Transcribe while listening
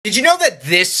Did you know that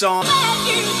this song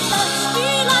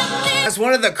has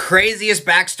one of the craziest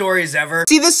backstories ever?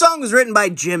 See, this song was written by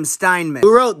Jim Steinman,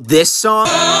 who wrote this song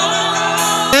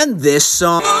and this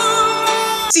song.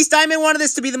 See, Steinman wanted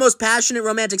this to be the most passionate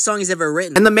romantic song he's ever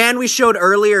written. And the man we showed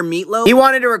earlier, Meatloaf, he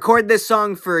wanted to record this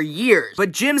song for years.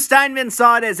 But Jim Steinman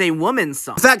saw it as a woman's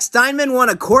song. In fact, Steinman won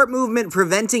a court movement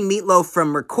preventing Meatloaf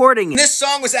from recording it. This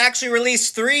song was actually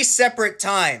released 3 separate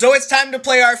times. So it's time to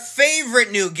play our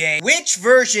favorite new game. Which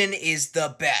version is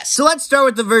the best? So let's start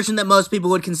with the version that most people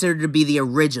would consider to be the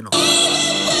original.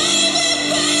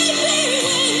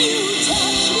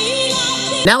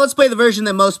 Now let's play the version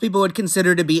that most people would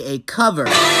consider to be a cover.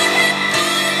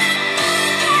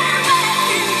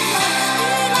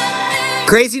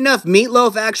 Crazy enough,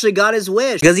 Meatloaf actually got his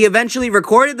wish, because he eventually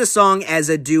recorded the song as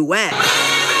a duet.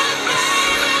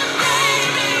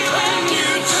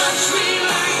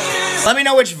 Let me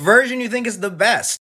know which version you think is the best.